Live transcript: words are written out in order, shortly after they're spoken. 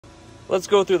Let's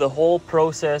go through the whole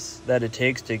process that it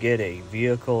takes to get a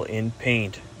vehicle in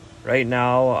paint. Right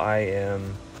now I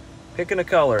am picking a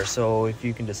color, so if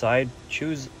you can decide,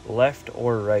 choose left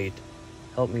or right.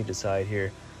 Help me decide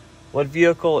here. What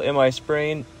vehicle am I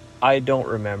spraying? I don't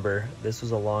remember. This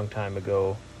was a long time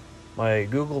ago. My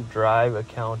Google Drive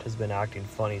account has been acting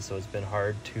funny, so it's been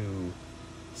hard to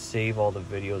save all the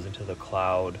videos into the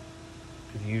cloud,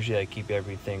 because usually I keep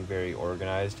everything very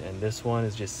organized, and this one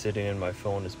is just sitting in my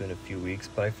phone. It's been a few weeks,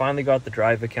 but I finally got the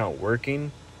Drive account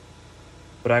working,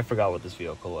 but I forgot what this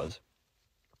vehicle was.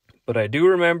 But I do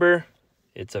remember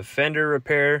it's a fender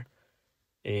repair,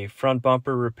 a front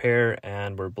bumper repair,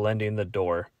 and we're blending the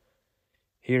door.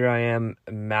 Here I am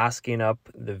masking up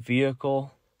the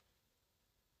vehicle.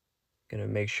 Gonna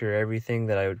make sure everything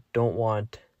that I don't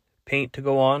want paint to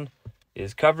go on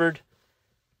is covered.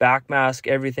 Back mask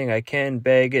everything I can,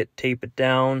 bag it, tape it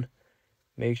down.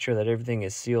 Make sure that everything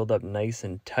is sealed up nice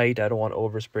and tight. I don't want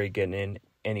overspray getting in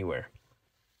anywhere.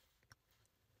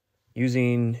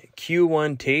 Using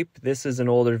Q1 tape. This is an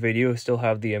older video. Still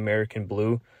have the American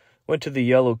blue. Went to the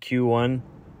yellow Q1.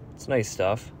 It's nice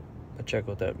stuff. But check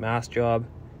out that mask job.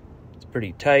 It's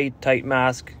pretty tight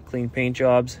mask, clean paint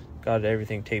jobs. Got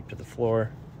everything taped to the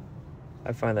floor.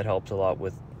 I find that helps a lot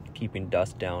with keeping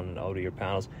dust down and out of your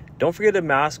panels. Don't forget to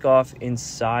mask off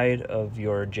inside of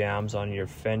your jams on your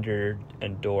fender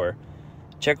and door.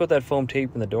 Check out that foam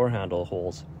tape in the door handle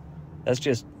holes. That's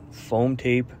just foam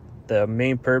tape. The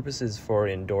main purpose is for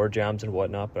indoor jams and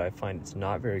whatnot, but I find it's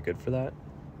not very good for that.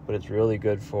 But it's really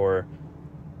good for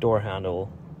door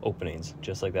handle openings.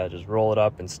 Just like that, just roll it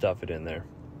up and stuff it in there.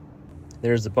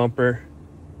 There's the bumper.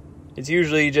 It's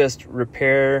usually just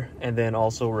repair and then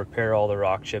also repair all the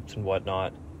rock chips and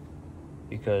whatnot,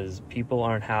 because people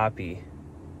aren't happy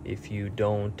if you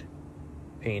don't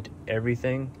paint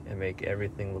everything and make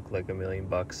everything look like $1 million,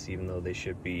 even though they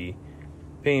should be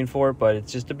paying for it. But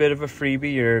it's just a bit of a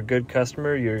freebie. You're a good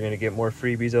customer, you're going to get more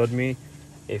freebies out of me.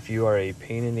 If you are a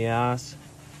pain in the ass,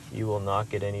 you will not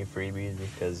get any freebies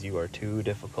because you are too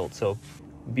difficult. So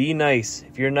be nice.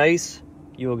 If you're nice,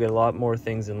 you will get a lot more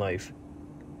things in life.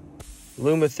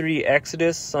 Luma 3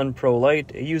 Exodus Sun Pro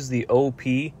Light. I use the OP,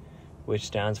 which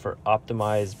stands for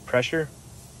optimized pressure.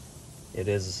 It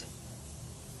is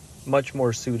much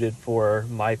more suited for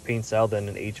my paint style than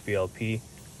an HVLP.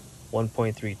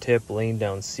 1.3 tip, laying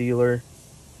down sealer.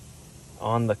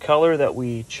 On the color that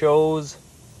we chose,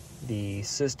 the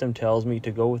system tells me to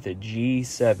go with a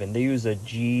G7. They use a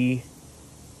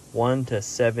G1 to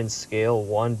 7 scale,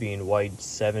 1 being white,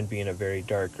 7 being a very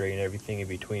dark gray, and everything in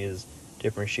between is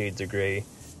different shades of gray.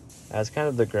 As kind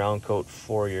of the ground coat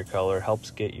for your color, helps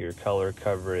get your color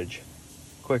coverage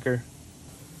quicker,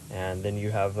 and then you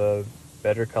have a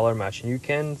better color match. And you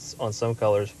can, on some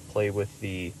colors, play with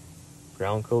the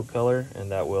ground coat color,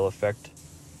 and that will affect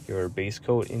your base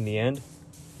coat in the end.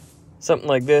 Something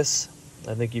like this,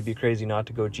 I think you'd be crazy not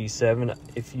to go G7.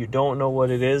 If you don't know what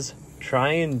it is,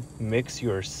 try and mix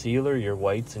your sealer, your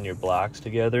whites and your blacks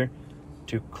together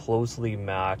to closely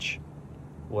match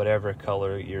whatever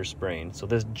color you're spraying. So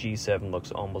this G7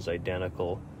 looks almost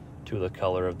identical to the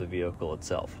color of the vehicle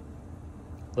itself.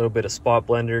 A little bit of spot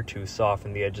blender to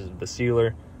soften the edges of the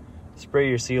sealer. Spray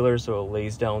your sealer so it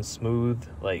lays down smooth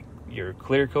like your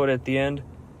clear coat at the end,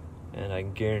 and I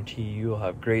can guarantee you'll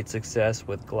have great success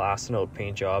with glassing out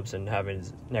paint jobs and having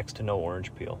next to no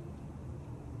orange peel.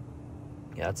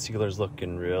 Yeah, that sealer's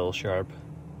looking real sharp.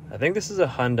 I think this is a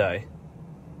Hyundai.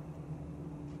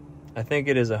 I think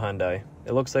it is a Hyundai.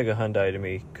 It looks like a Hyundai to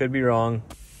me. Could be wrong,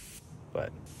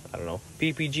 but I don't know.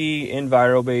 PPG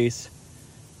EnviroBase.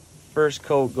 First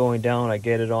coat going down, I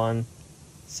get it on.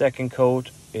 Second coat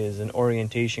is an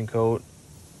orientation coat.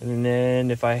 And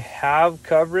then if I have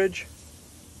coverage,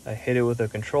 I hit it with a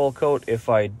control coat. If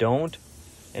I don't,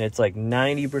 and it's like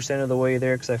 90% of the way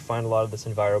there, because I find a lot of this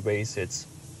EnviroBase, it's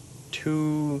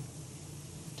 2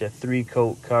 to 3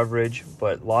 coat coverage,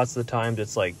 but lots of the times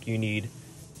it's like you need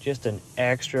just an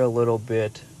extra little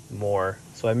bit more.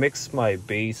 So I mix my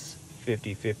base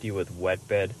 50-50 with wet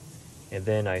bed, and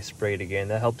then I spray it again.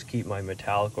 That helps keep my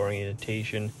metallic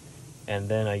orientation, and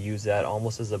then I use that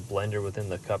almost as a blender within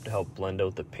the cup to help blend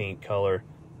out the paint color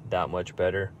that much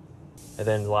better. And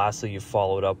then lastly, you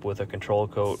follow it up with a control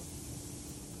coat.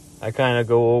 I kind of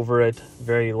go over it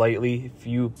very lightly. If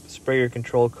you spray your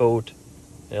control coat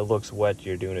and it looks wet,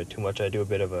 you're doing it too much. I do a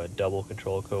bit of a double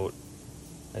control coat.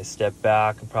 I step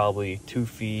back probably 2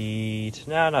 feet,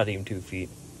 not even 2 feet.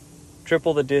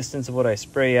 Triple the distance of what I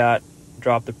spray at,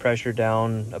 drop the pressure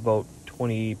down about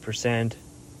 20%,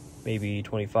 maybe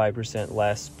 25%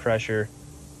 less pressure,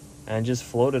 and just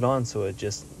float it on so it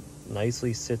just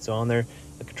nicely sits on there.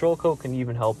 The control coat can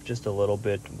even help just a little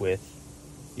bit with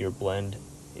your blend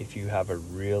if you have a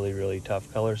really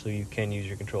tough color, so you can use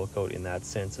your control coat in that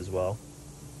sense as well.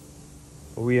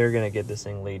 But we are going to get this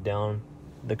thing laid down.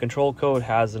 The control coat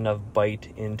has enough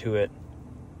bite into it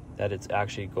that it's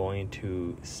actually going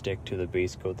to stick to the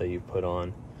base coat that you put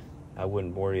on. I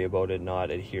wouldn't worry about it not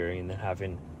adhering and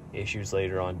having issues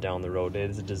later on down the road.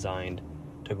 It is designed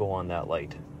to go on that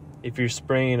light. If you're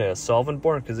spraying a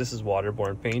solvent-borne, because this is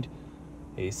waterborne paint,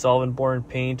 a solvent-borne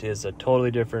paint is a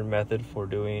totally different method for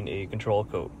doing a control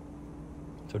coat.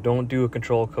 So don't do a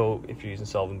control coat if you're using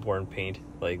solvent-borne paint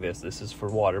like this. This is for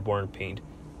waterborne paint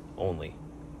only.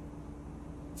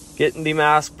 Getting the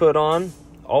mask put on.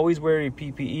 Always wear your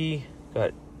PPE.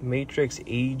 Got Matrix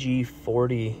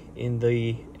AG40 in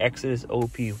the Exodus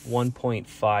OP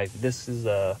 1.5. This is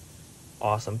a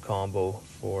awesome combo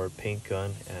for paint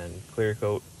gun and clear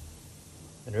coat.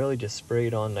 And really just spray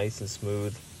it on nice and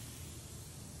smooth.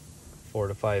 4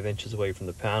 to 5 inches away from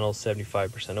the panel,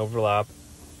 75% overlap.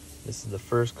 This is the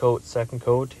first coat. Second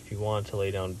coat, if you want to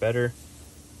lay down better,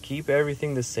 keep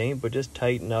everything the same, but just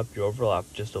tighten up your overlap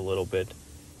just a little bit.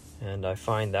 And I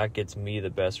find that gets me the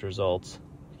best results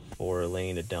for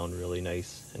laying it down really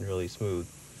nice and really smooth.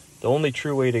 The only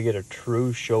true way to get a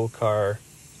true show car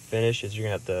finish is you're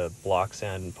gonna have to block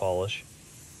sand and polish.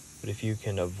 But if you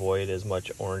can avoid as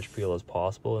much orange peel as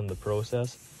possible in the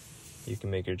process, you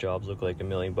can make your jobs look like $1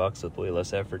 million with way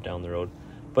less effort down the road.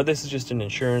 But this is just an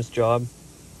insurance job.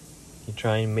 You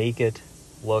try and make it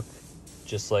look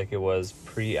just like it was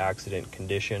pre-accident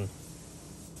condition.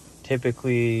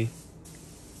 Typically,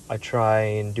 I try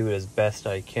and do it as best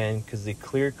I can because the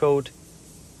clear coat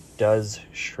does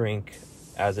shrink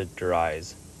as it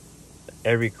dries.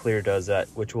 Every clear does that,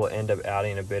 which will end up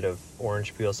adding a bit of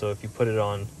orange peel. So if you put it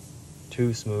on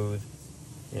too smooth,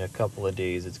 in a couple of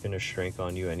days it's going to shrink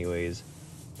on you anyways,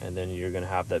 and then you're going to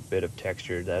have that bit of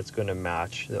texture that's going to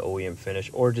match the OEM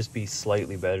finish or just be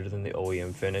slightly better than the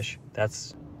OEM finish.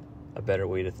 That's a better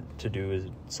way to do, is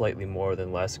slightly more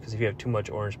than less, because if you have too much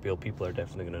orange peel, people are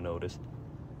definitely going to notice.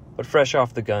 But fresh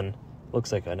off the gun,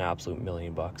 looks like an absolute $1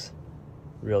 million.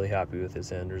 Really happy with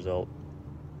this end result.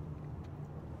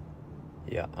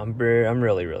 Yeah, I'm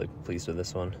really pleased with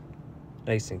this one.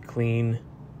 Nice and clean.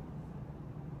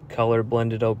 Color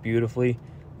blended out beautifully.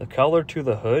 The color to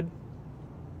the hood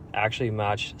actually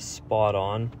matched spot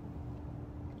on.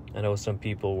 I know some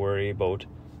people worry about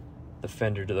the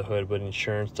fender to the hood, but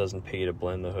insurance doesn't pay to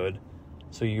blend the hood,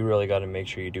 so you really got to make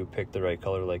sure you do pick the right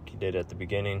color like you did at the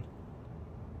beginning.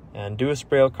 And do a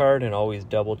spray out card and always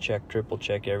double check, triple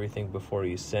check everything before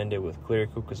you send it with clear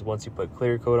coat, because once you put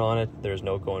clear coat on it, there's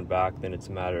no going back. Then it's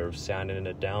a matter of sanding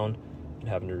it down and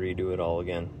having to redo it all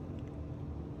again.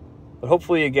 But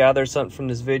hopefully you gathered something from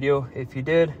this video. If you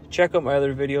did, check out my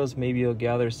other videos. Maybe you'll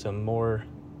gather some more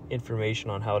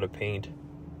information on how to paint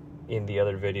in the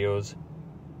other videos.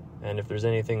 And if there's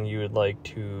anything you would like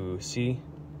to see,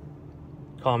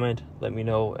 comment, let me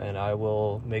know, and I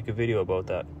will make a video about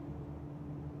that.